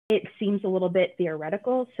it seems a little bit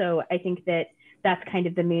theoretical. So I think that that's kind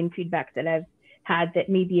of the main feedback that I've had, that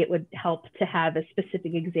maybe it would help to have a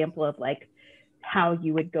specific example of like how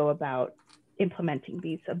you would go about implementing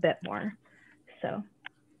these a bit more. So,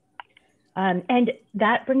 and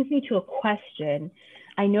that brings me to a question.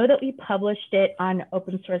 I know that we published it on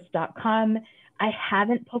opensource.com. I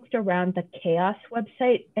haven't poked around the CHAOSS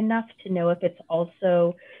website enough to know if it's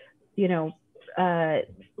also, you know,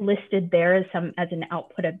 listed there as an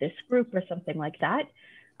output of this group or something like that.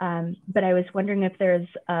 But I was wondering if there's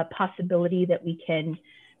a possibility that we can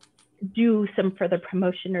do some further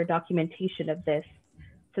promotion or documentation of this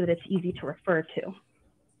so that it's easy to refer to.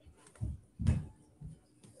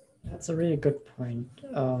 That's a really good point.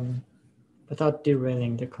 Without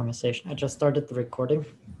derailing the conversation, I just started the recording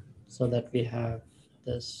so that we have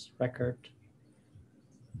this record.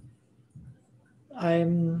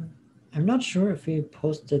 I'm not sure if we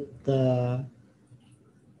posted the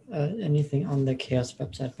anything on the CHAOSS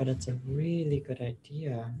website, but it's a really good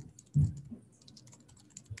idea.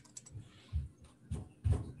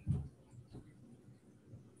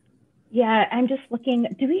 Yeah, I'm just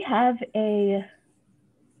looking. Do we have a,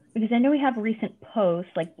 because I know we have recent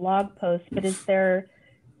posts, like blog posts, but is there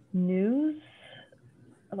news,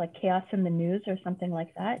 like CHAOSS in the news or something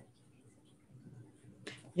like that?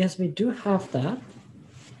 Yes, we do have that.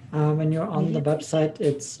 When you're on the website,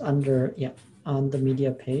 it's under, yeah, on the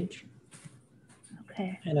media page.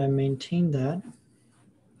 Okay. And I maintain that.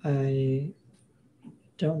 I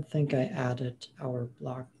don't think I added our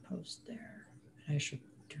blog post there. I should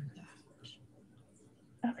do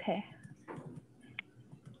that. Okay.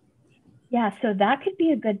 Yeah, so that could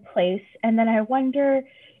be a good place. And then I wonder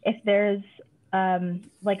if there's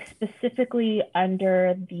like specifically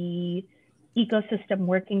under the ecosystem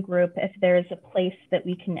working group, if there's a place that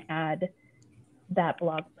we can add that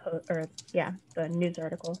blog post, or yeah, the news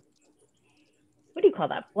article. What do you call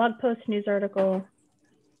that? Blog post, news article?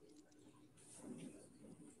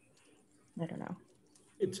 I don't know.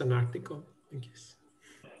 It's an article, I guess.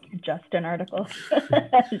 Just an article,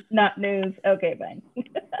 not news. Okay, fine.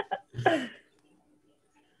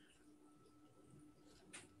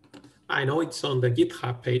 I know it's on the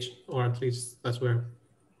GitHub page, or at least that's where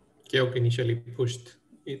Georg initially pushed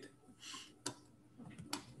it.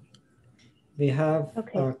 We have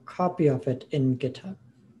a copy of it in GitHub.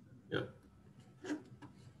 Yeah. Do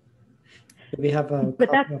we have a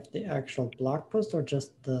copy of the actual blog post or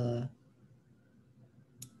just the?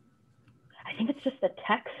 I think it's just the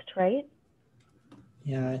text, right?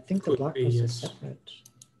 Yeah, I think the blog post is separate.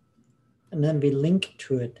 And then we link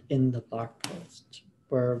to it in the blog post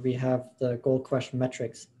where we have the goal question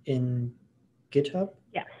metrics in GitHub.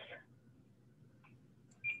 Yes.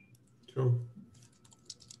 True.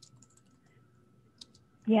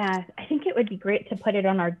 Yeah, I think it would be great to put it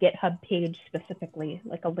on our GitHub page specifically,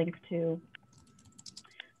 like a link to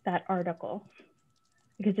that article,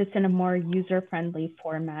 because it's in a more user-friendly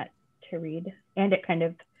format to read, and it kind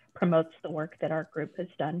of promotes the work that our group has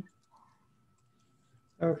done.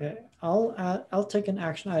 Okay, I'll take an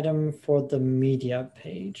action item for the media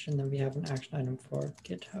page, and then we have an action item for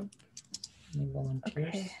GitHub. Any volunteers?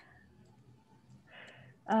 Okay.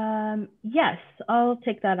 Yes, I'll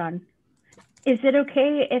take that on. Is it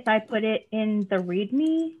okay if I put it in the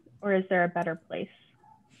README, or is there a better place?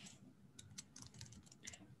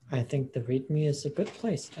 I think the README is a good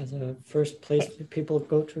place as a first place people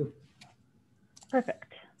go to.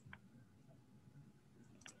 Perfect.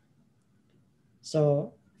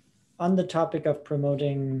 So on the topic of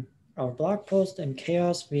promoting our blog post and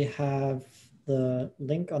CHAOSS, we have the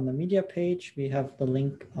link on the media page. We have the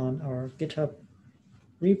link on our GitHub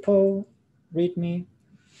repo, README.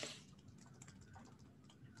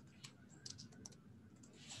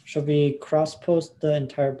 Should we cross-post the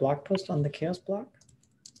entire blog post on the CHAOSS blog?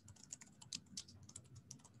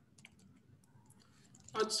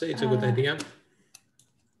 I'd say it's a good idea.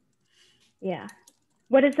 Yeah.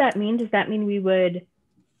 What does that mean? Does that mean we would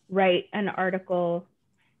write an article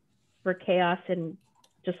for CHAOSS and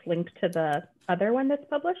just link to the other one that's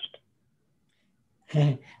published?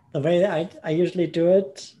 The way I usually do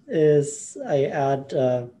it is I add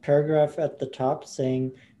a paragraph at the top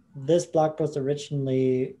saying this blog post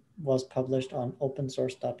originally was published on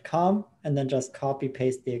opensource.com, and then just copy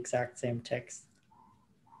paste the exact same text.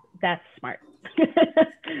 That's smart.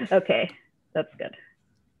 Okay, that's good.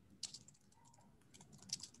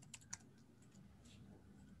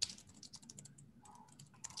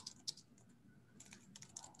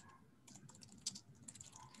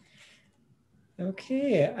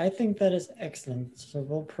 Okay, I think that is excellent. So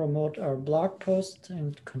we'll promote our blog post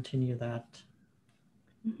and continue that.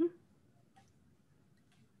 Mm-hmm.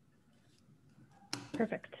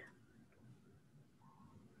 Perfect.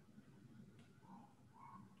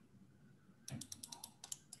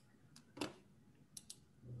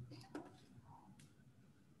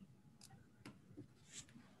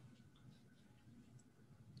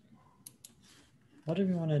 What do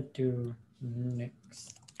we want to do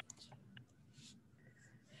next?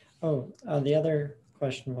 Oh, the other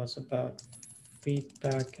question was about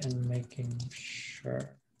feedback and making sure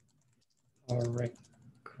our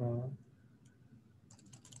recommendations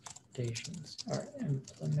are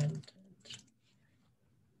implemented.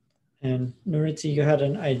 And Nuritzi, you had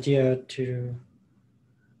an idea to,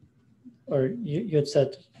 or you had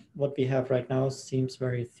said what we have right now seems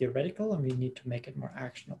very theoretical and we need to make it more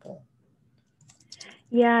actionable.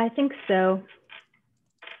 Yeah, I think so.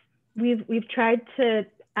 We've tried to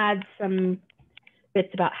add some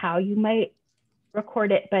bits about how you might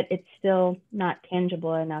record it, but it's still not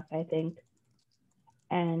tangible enough, I think.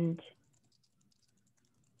 And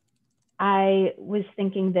I was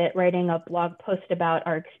thinking that writing a blog post about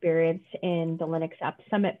our experience in the Linux App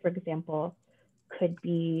Summit, for example, could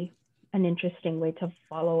be an interesting way to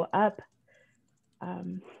follow up.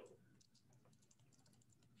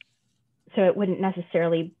 So it wouldn't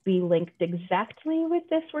necessarily be linked exactly with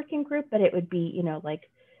this working group, but it would be, you know, like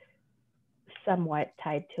somewhat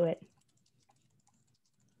tied to it.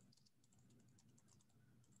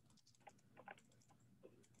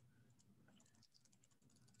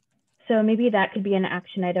 So maybe that could be an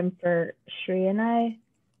action item for Shri and I,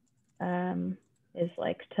 is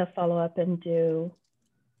like to follow up and do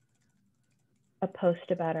a post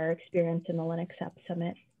about our experience in the Linux App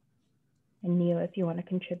Summit. And Neo, if you want to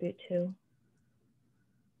contribute too.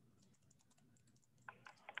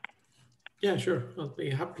 Yeah, sure. I'll be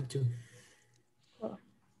happy to. Cool.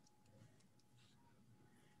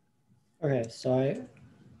 Okay, so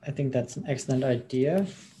I think that's an excellent idea,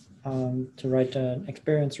 to write an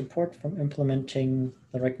experience report from implementing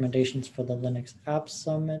the recommendations for the Linux App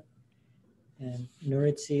Summit. And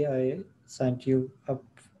Nuritzi, I signed you up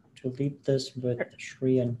to lead this with Perfect.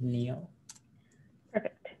 Shri and Neo.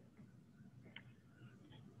 Perfect.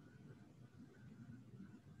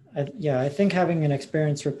 I think having an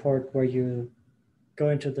experience report where you go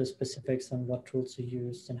into the specifics on what tools you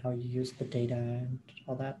used and how you use the data and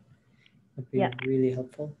all that would be really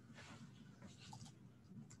helpful.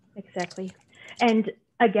 Exactly. And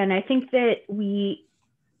again, I think that we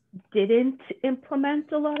didn't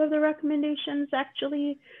implement a lot of the recommendations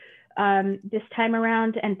actually this time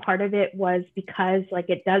around. And part of it was because like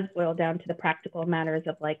it does boil down to the practical matters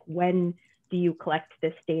of like, when do you collect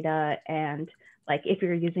this data? And like, if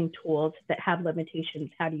you're using tools that have limitations,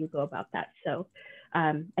 how do you go about that? So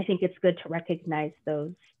I think it's good to recognize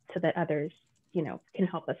those so that others, you know, can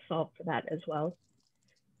help us solve for that as well.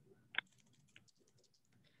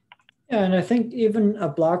 Yeah, and I think even a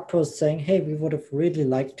blog post saying, hey, we would have really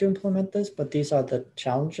liked to implement this, but these are the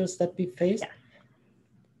challenges that we face. Yes.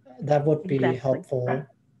 That would be Exactly. helpful,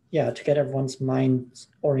 yeah, to get everyone's minds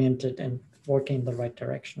oriented and working in the right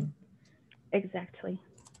direction. Exactly.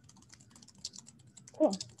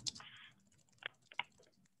 Cool.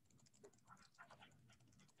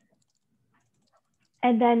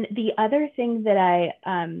 And then the other thing that I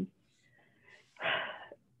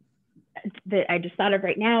just thought of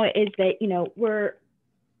right now is that, you know, we're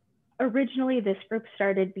originally this group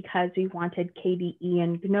started because we wanted KDE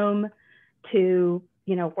and GNOME to,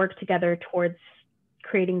 you know, work together towards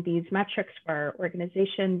creating these metrics for our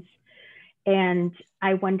organizations. And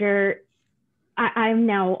I wonder, I'm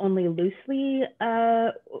now only loosely,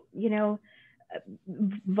 you know,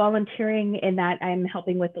 volunteering in that I'm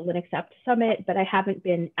helping with the Linux App Summit, but I haven't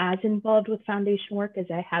been as involved with foundation work as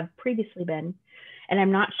I have previously been. And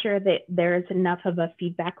I'm not sure that there's enough of a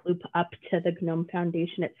feedback loop up to the GNOME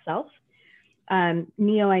Foundation itself.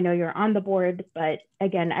 Neo, I know you're on the board, but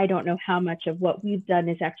again, I don't know how much of what we've done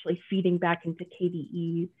is actually feeding back into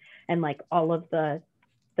KDE and like all of the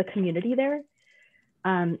community there.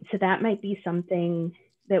 So that might be something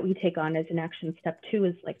that we take on as an action step too,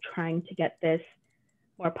 is like trying to get this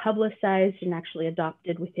more publicized and actually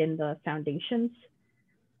adopted within the foundations.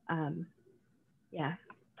 Yeah.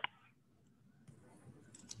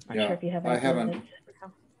 Not sure if you have any ideas.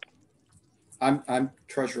 I'm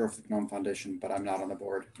treasurer of the GNOME Foundation, but I'm not on the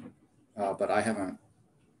board. But I haven't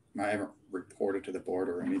reported to the board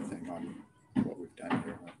or anything on what we've done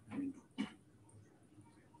here. I mean,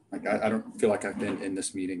 like I don't feel like I've been in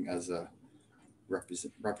this meeting as a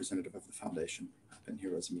representative of the foundation. I've been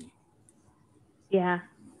here as me. Yeah,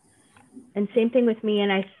 and same thing with me.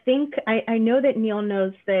 And I think I know that Neil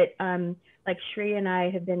knows that like Shri and I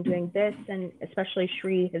have been doing this, and especially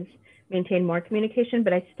Shri has maintained more communication,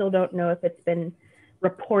 but I still don't know if it's been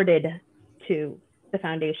reported to the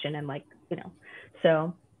foundation and like,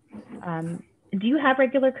 so do you have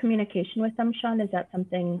regular communication with them, Sean? Is that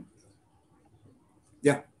something?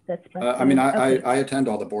 Yeah. That's I mean, okay. I attend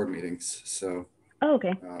all the board meetings, so. Oh,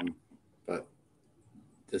 okay. But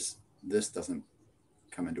this doesn't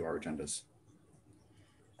come into our agendas.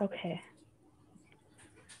 Okay.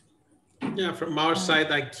 Yeah, from our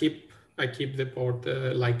side, I keep the board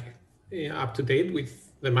up to date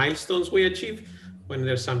with the milestones we achieve when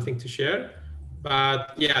there's something to share.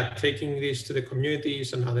 But yeah, taking this to the community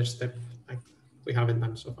is another step like we haven't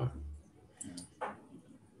done so far.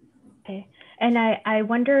 Okay, and I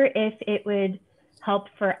wonder if it would help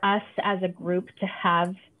for us as a group to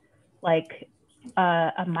have like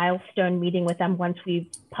a milestone meeting with them once we've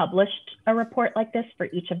published a report like this for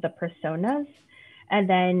each of the personas. And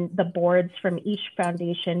then the boards from each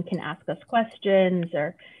foundation can ask us questions,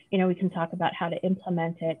 or, we can talk about how to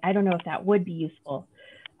implement it. I don't know if that would be useful.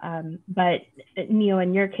 But Neo,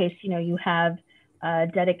 in your case, you have a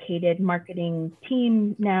dedicated marketing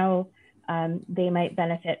team now. They might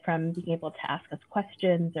benefit from being able to ask us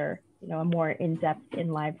questions, or, a more in-depth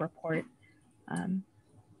in-live report.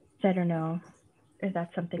 So I don't know if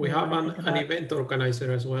that's something we have an event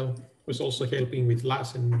organizer as well, who's also helping with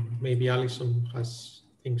LAS, and maybe Alison has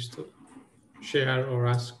things to share or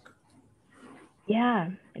ask. Yeah,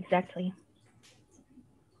 exactly.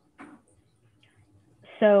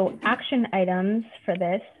 So action items for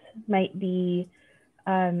this might be,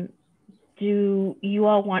 do you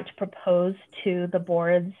all want to propose to the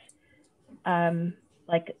boards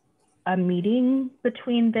like a meeting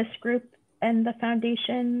between this group and the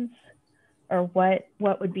foundations? Or what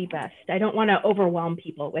would be best? I don't want to overwhelm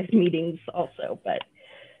people with meetings also, but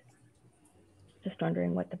just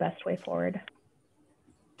wondering what the best way forward.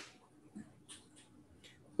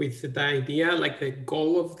 With the idea, like the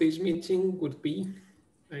goal of this meeting would be,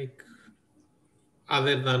 like,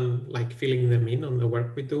 other than like filling them in on the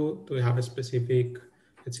work we do we have a specific,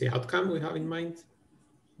 let's say, outcome we have in mind?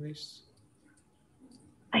 This.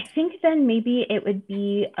 I think then maybe it would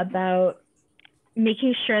be about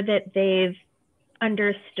making sure that they've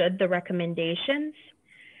understood the recommendations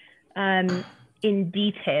in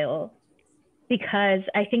detail, because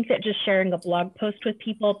I think that just sharing a blog post with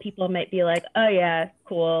people might be like, oh yeah,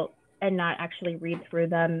 cool, and not actually read through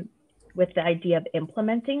them with the idea of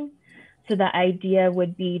implementing. So the idea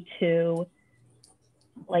would be to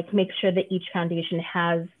like make sure that each foundation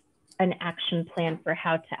has an action plan for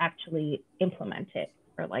how to actually implement it,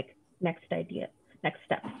 or like next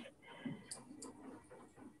steps.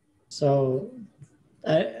 So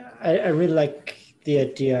I really like the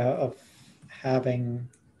idea of having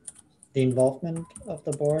the involvement of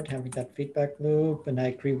the board, having that feedback loop. And I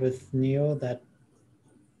agree with Neo that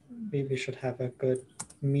we should have a good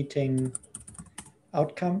meeting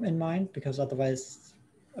outcome in mind, because otherwise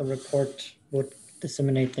a report would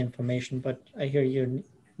disseminate the information. But I hear you,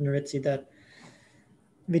 Nuritzi, that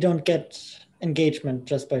we don't get engagement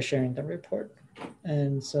just by sharing the report.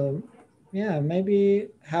 And so, yeah, maybe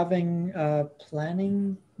having a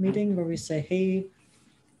planning meeting where we say, hey,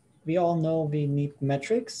 we all know we need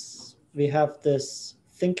metrics. We have this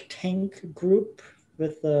think tank group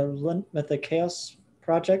with the CHAOSS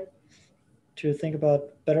project to think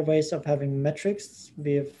about better ways of having metrics.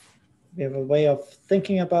 We have a way of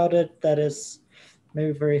thinking about it that is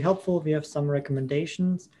maybe very helpful. We have some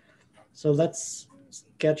recommendations. So let's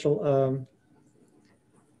schedule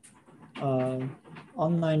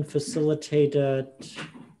online facilitated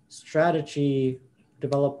strategy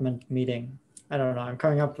development meeting. I don't know, I'm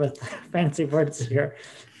coming up with fancy words here,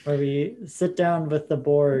 where we sit down with the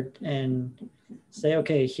board and say,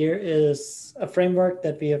 okay, here is a framework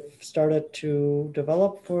that we have started to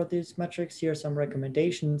develop for these metrics. Here are some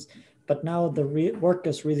recommendations, but now the work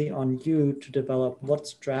is really on you to develop what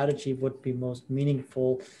strategy would be most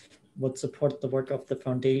meaningful, would support the work of the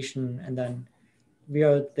foundation. And then we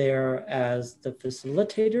are there as the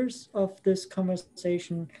facilitators of this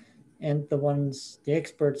conversation, and the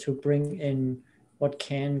experts who bring in what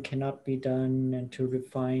cannot be done, and to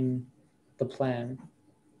refine the plan.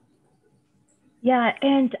 Yeah,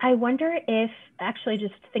 and I wonder if, actually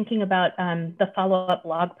just thinking about the follow-up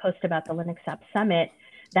blog post about the Linux App Summit,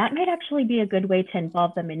 that might actually be a good way to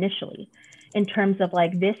involve them initially, in terms of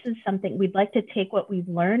like, this is something we'd like to take what we've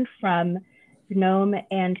learned from GNOME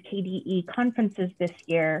and KDE conferences this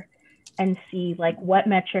year and see like what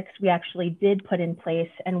metrics we actually did put in place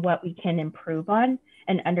and what we can improve on,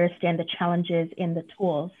 and understand the challenges in the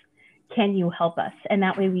tools. Can you help us? And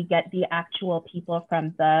that way we get the actual people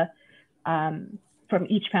from the from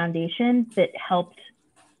each foundation that helped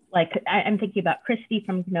like I'm thinking about Christy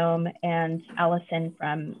from GNOME and Allison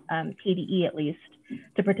from KDE at least,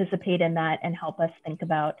 to participate in that and help us think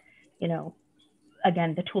about, you know,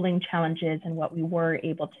 again, the tooling challenges and what we were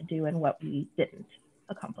able to do and what we didn't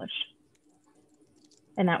accomplish.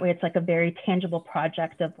 And that way it's like a very tangible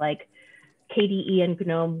project of like KDE and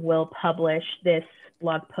GNOME will publish this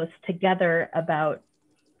blog post together about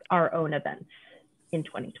our own events in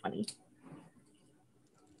 2020.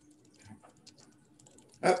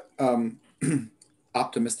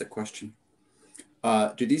 Optimistic question.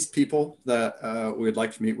 Do these people that we would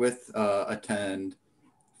like to meet with attend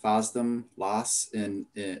FOSDEM, LOS,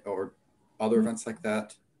 or other events like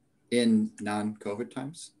that in non-COVID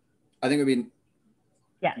times? I think it would be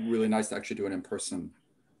really nice to actually do an in-person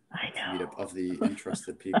meetup of the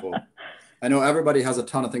interested people. I know everybody has a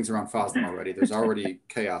ton of things around FOSDEM already. There's already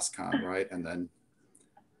CHAOSScon, right? And then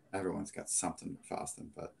everyone's got something with FOSDEM,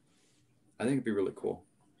 but I think it'd be really cool.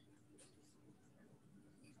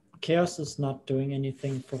 CHAOSS is not doing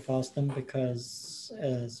anything for FOSDEM because,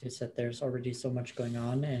 as you said, there's already so much going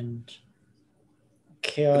on, and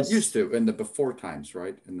CHAOSS it used to in the before times,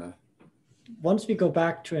 right? Once we go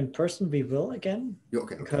back to in person, we will again.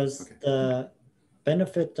 Because the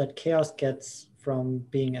benefit that CHAOSS gets from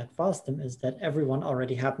being at FOSDEM is that everyone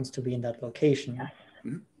already happens to be in that location. Yes.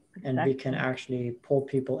 Mm-hmm. And we can actually pull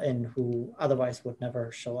people in who otherwise would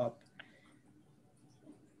never show up.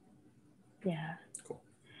 Yeah. Cool.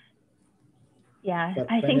 Yeah,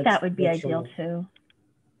 I think that would be ideal too.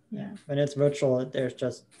 Yeah, when it's virtual, there's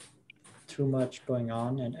just too much going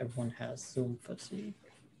on and everyone has Zoom fatigue.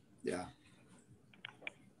 Yeah.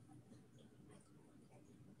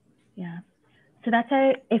 Yeah. So that's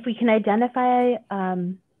if we can identify,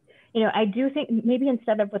 you know, I do think maybe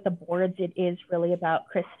instead of with the boards, it is really about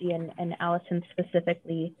Christy and Allison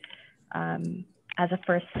specifically as a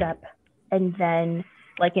first step. And then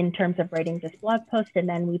like in terms of writing this blog post, and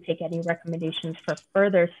then we take any recommendations for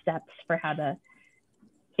further steps for how to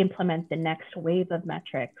implement the next wave of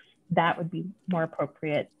metrics, that would be more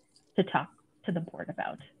appropriate to talk to the board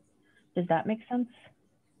about. Does that make sense?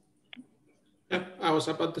 Yeah, I was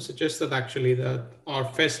about to suggest that actually that our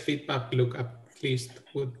first feedback look at least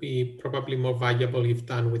would be probably more valuable if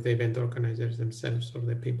done with the event organizers themselves or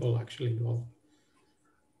the people actually involved.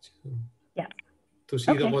 Yeah. To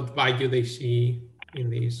see what value they see in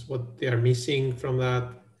this, what they are missing from that,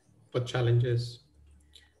 what challenges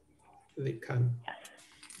they can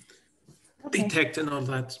detect and all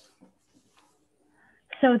that.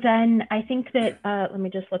 So then I think that, let me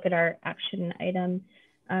just look at our action item.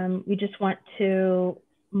 We just want to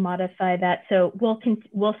modify that. So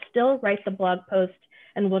we'll still write the blog post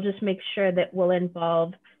and we'll just make sure that we'll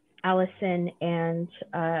involve Allison and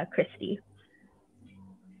Christy.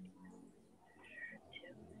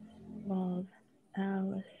 Involve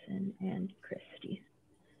Allison and Christy.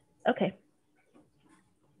 Okay.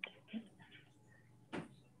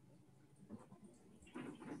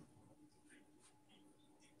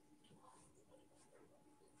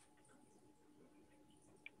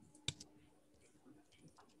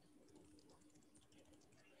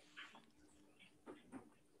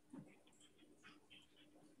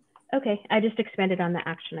 Okay, I just expanded on the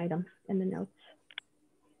action item in the notes.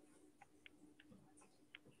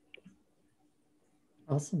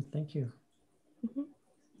 Awesome, thank you. Mm-hmm.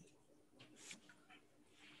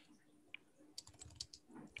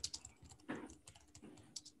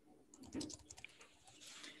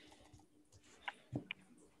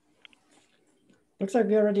 Looks like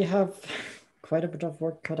we already have quite a bit of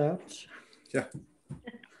work cut out. Yeah,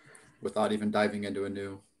 without even diving into a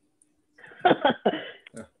new.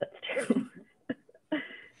 Yeah. That's true.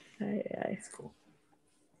 That's cool.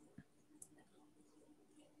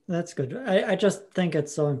 That's good. I just think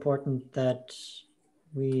it's so important that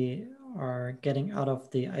we are getting out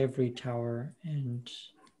of the ivory tower and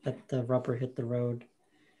let the rubber hit the road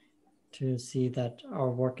to see that our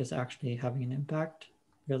work is actually having an impact,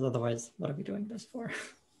 because otherwise, what are we doing this for?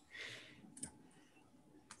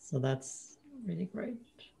 So that's really great.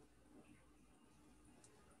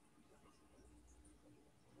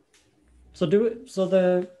 So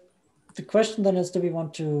the question then is, do we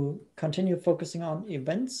want to continue focusing on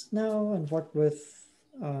events now and work with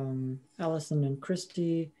Allison and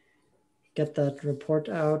Christy, get that report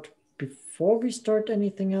out before we start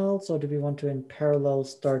anything else? Or do we want to in parallel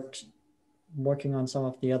start working on some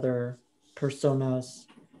of the other personas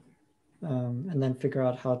and then figure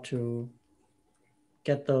out how to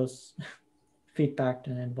get those feedback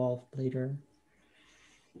and involved later?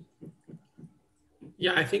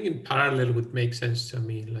 Yeah, I think in parallel would make sense to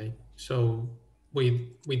me. Like, so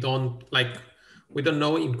we don't like, we don't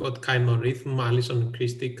know in what kind of rhythm Alison and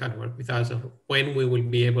Christy can work with us or when we will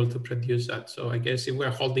be able to produce that. So I guess if we're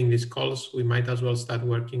holding these calls, we might as well start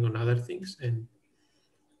working on other things. And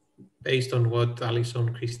based on what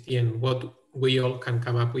Alison, Christy, and what we all can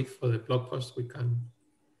come up with for the blog post, we can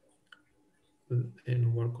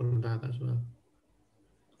and work on that as well.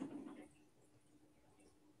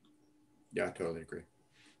 Yeah, I totally agree.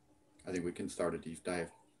 I think we can start a deep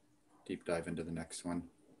dive into the next one,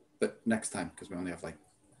 but next time, because we only have like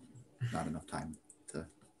not enough time to.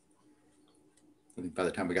 I think by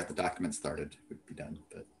the time we got the document started, we'd be done.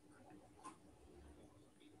 But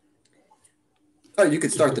oh, you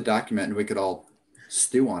could start the document, and we could all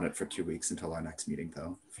stew on it for 2 weeks until our next meeting,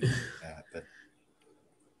 though. If you want that, but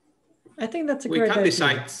I think that's a great idea. We can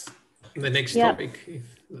decide the next topic if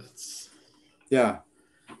that's. Yeah.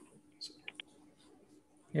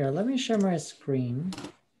 Here, let me share my screen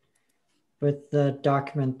with the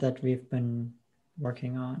document that we've been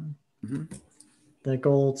working on. Mm-hmm. The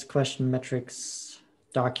goals, question, metrics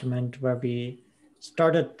document where we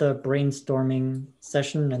started the brainstorming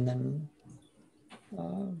session and then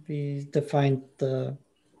we defined the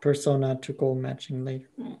persona to goal matching later.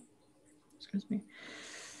 Excuse me.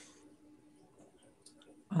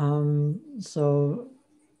 So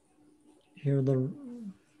here are the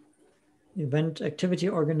event activity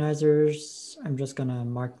organizers. I'm just gonna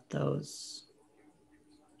mark those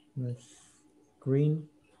with green.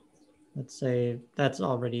 Let's say that's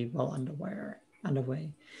already well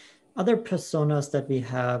underway. Other personas that we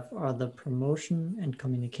have are the promotion and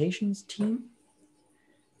communications team,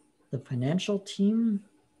 the financial team,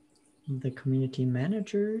 the community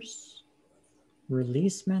managers,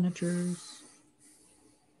 release managers,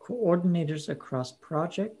 coordinators across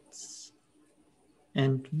projects,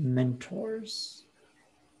 and mentors.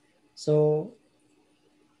 So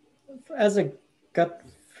as a gut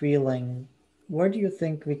feeling, where do you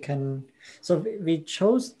think we can, so we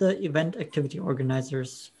chose the event activity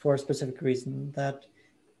organizers for a specific reason, that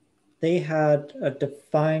they had a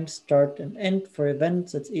defined start and end for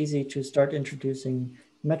events. It's easy to start introducing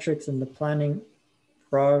metrics in the planning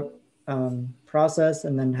process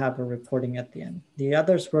and then have a reporting at the end. The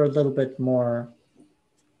others were a little bit more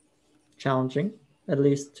challenging, at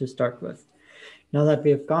least to start with. Now that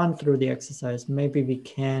we have gone through the exercise, maybe we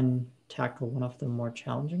can tackle one of the more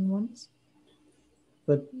challenging ones.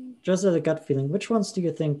 But just as a gut feeling, which ones do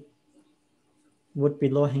you think would be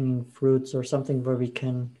low-hanging fruits or something where we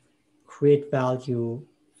can create value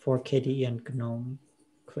for KDE and GNOME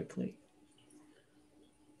quickly?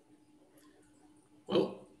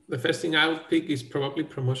 Well, the first thing I would pick is probably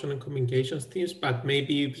promotion and communications teams, but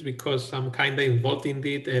maybe it's because I'm kind of involved in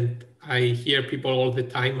it and I hear people all the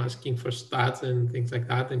time asking for stats and things like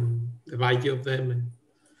that and the value of them and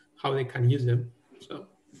how they can use them. So,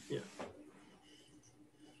 yeah.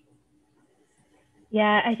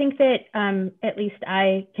 Yeah, I think that at least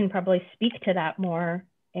I can probably speak to that more,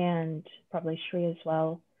 and probably Shri as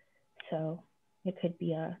well. So it could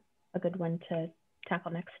be a good one to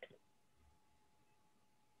tackle next.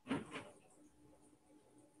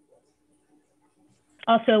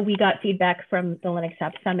 Also, we got feedback from the Linux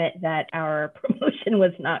App Summit that our promotion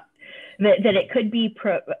was not, that it could be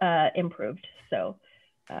improved. So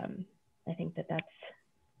I think that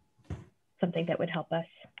that's something that would help us.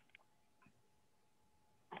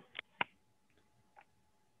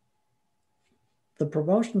 The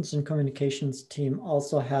promotions and communications team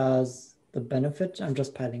also has the benefit, I'm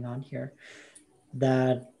just piling on here,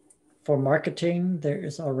 that for marketing, there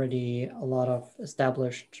is already a lot of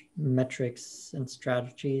established metrics and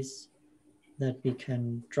strategies that we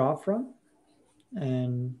can draw from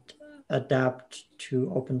and adapt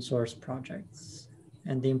to open source projects.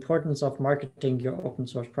 And the importance of marketing your open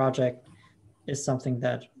source project is something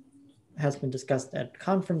that has been discussed at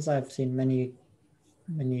conference. I've seen many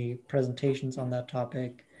presentations on that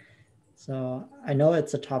topic. So I know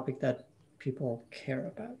it's a topic that people care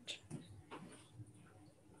about.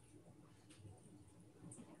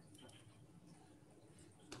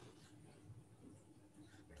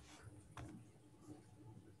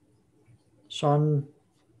 Sean,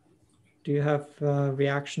 do you have a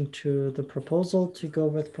reaction to the proposal to go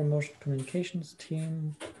with promotion communications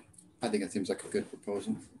team? I think it seems like a good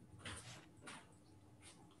proposal.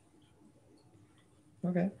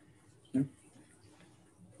 Okay.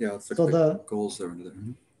 Yeah, let's look So at the goals there under there.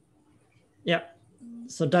 Yeah.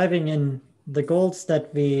 So diving in, the goals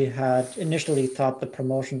that we had initially thought the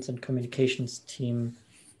promotions and communications team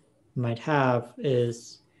might have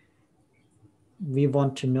is we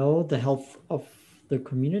want to know the health of the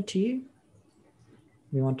community.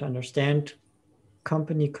 We want to understand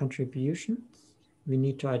company contributions. We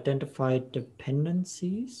need to identify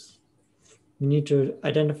dependencies. We need to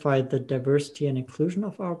identify the diversity and inclusion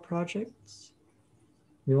of our projects.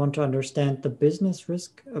 We want to understand the business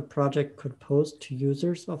risk a project could pose to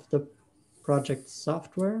users of the project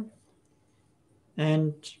software,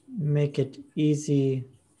 and make it easy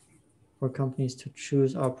for companies to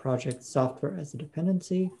choose our project software as a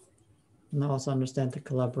dependency, and also understand the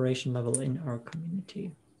collaboration level in our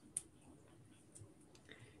community.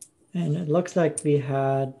 And it looks like we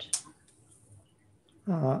had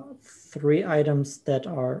 3 items that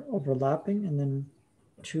are overlapping, and then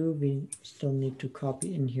 2 we still need to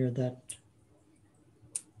copy in here that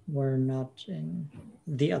were not in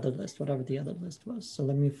the other list, whatever the other list was. So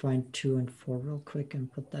let me find 2 and 4 real quick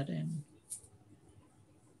and put that in.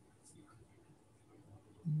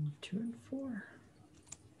 2 and 4.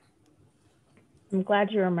 I'm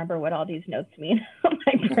glad you remember what all these notes mean.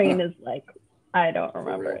 My brain is like, I don't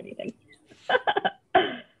remember anything.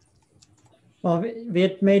 Well,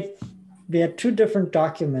 we had 2 different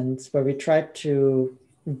documents where we tried to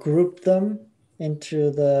group them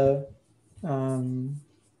into the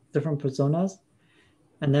different personas,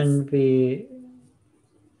 and then we,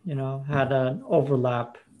 had an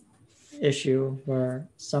overlap issue where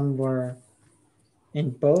some were in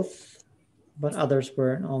both, but others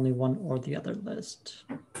were in only one or the other list.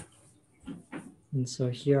 And so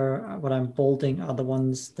here, what I'm bolding are the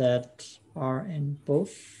ones that are in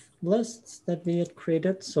both lists that we had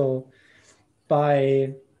created. So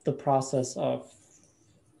by the process of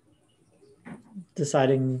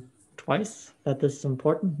deciding twice that this is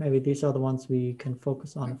important, maybe these are the ones we can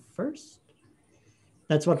focus on first.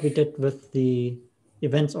 That's what we did with the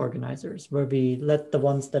events organizers, where we let the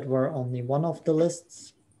ones that were only one of the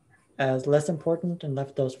lists as less important and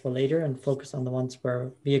left those for later, and focus on the ones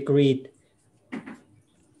where we agreed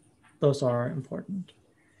those are important.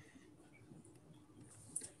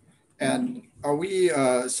 And are we,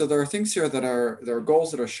 so there are things here that there are goals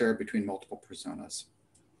that are shared between multiple personas.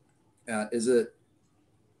 Is it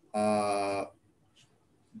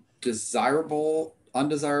desirable,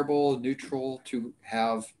 undesirable, neutral to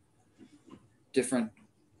have different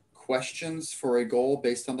questions for a goal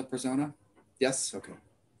based on the persona? Yes, okay.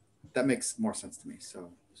 That makes more sense to me,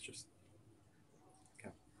 so it's just,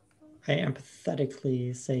 okay. I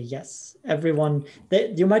empathetically say yes. Everyone,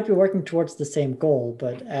 you might be working towards the same goal,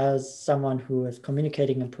 but as someone who is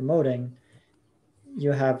communicating and promoting,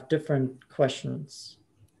 you have different questions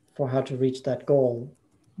for how to reach that goal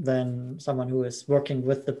than someone who is working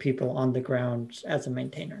with the people on the ground as a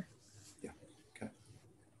maintainer. Yeah, okay.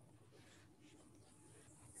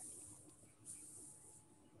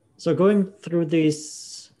 So going through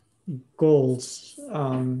these goals,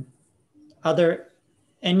 are there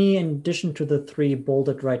any, in addition to the 3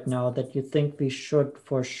 bolded right now, that you think we should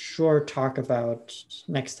for sure talk about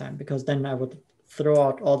next time? Because then I would throw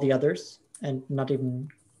out all the others and not even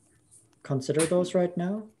consider those right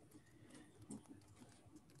now.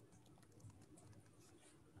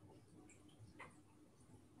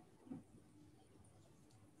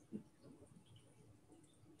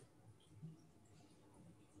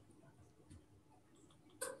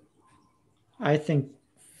 I think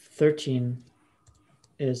 13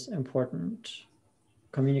 is important.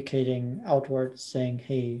 Communicating outwards, saying,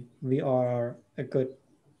 hey, we are a good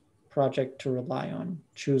project to rely on.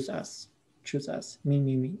 Choose us. Choose us. Me,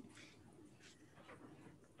 me, me.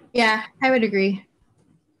 Yeah, I would agree.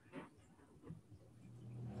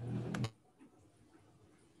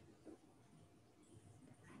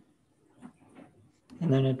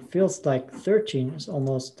 And then it feels like 13 is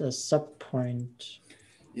almost a sub point.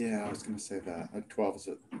 Yeah, I was going to say that. 12 is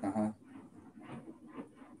it?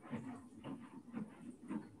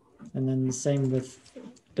 And then the same with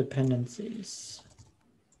dependencies.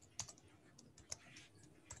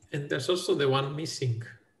 And there's also the one missing,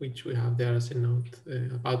 which we have there as a note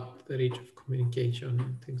about the reach of communication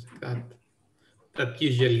and things like that. That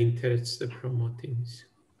usually interests the promo teams.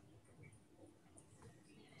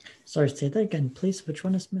 Sorry, say that again, please. Which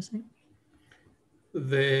one is missing?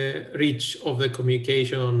 The reach of the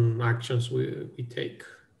communication actions we take.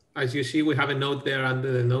 As you see, we have a note there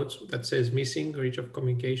under the notes that says missing reach of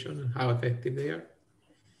communication and how effective they are.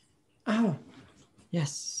 Oh,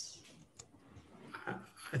 yes.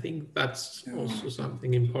 I think that's also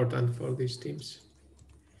something important for these teams.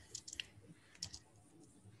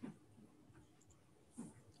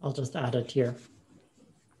 I'll just add it here.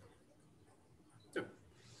 Yep.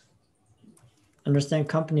 Understand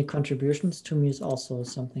company contributions to me is also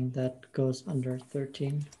something that goes under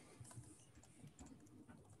 13.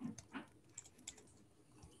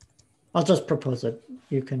 I'll just propose it.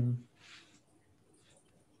 You can.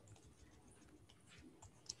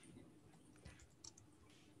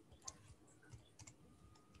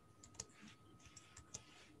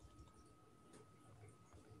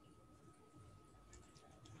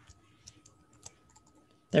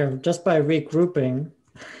 There, just by regrouping,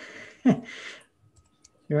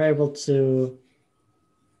 you're able to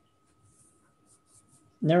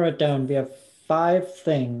narrow it down. We have 5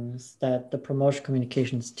 things that the promotion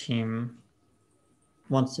communications team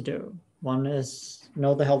wants to do. One is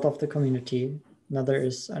know the health of the community. Another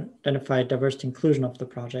is identify diversity inclusion of the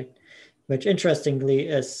project, which interestingly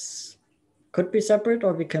could be separate,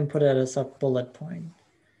 or we can put it as a bullet point.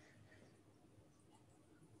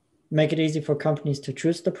 Make it easy for companies to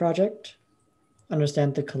choose the project,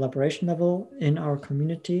 understand the collaboration level in our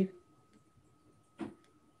community,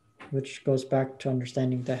 which goes back to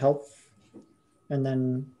understanding the health, and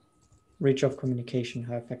then reach of communication,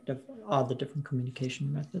 how effective are the different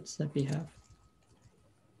communication methods that we have.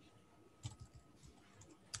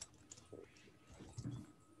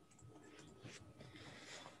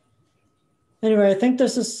 Anyway, I think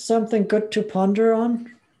this is something good to ponder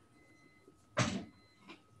on.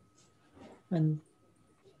 And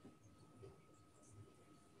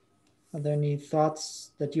are there any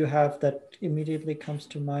thoughts that you have that immediately comes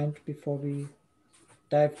to mind before we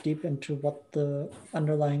dive deep into what the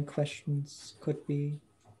underlying questions could be?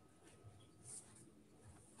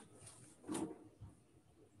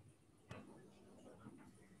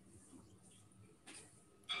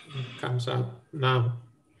 Comes up now.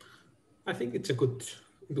 I think it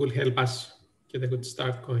will help us get a good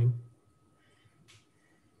start going.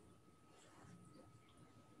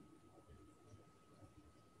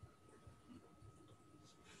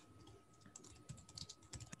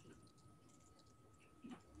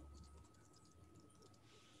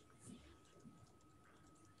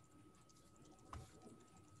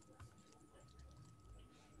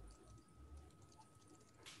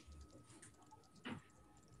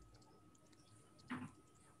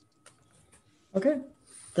 Okay,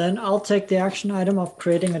 then I'll take the action item of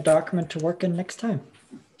creating a document to work in next time.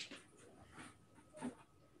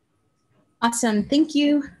 Awesome, thank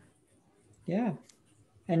you. Yeah.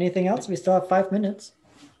 Anything else? We still have 5 minutes.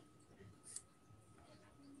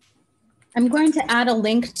 I'm going to add a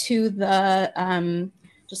link to the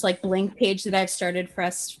just like blank page that I've started for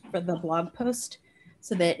us for the blog post,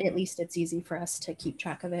 so that at least it's easy for us to keep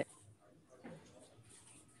track of it.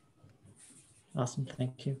 Awesome,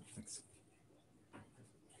 thank you. Thanks.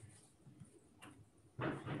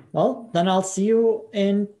 Well, then I'll see you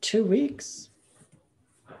in 2 weeks.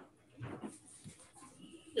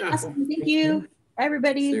 Yeah. Awesome, thank you. Bye,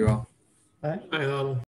 everybody. See you all. Bye. I don't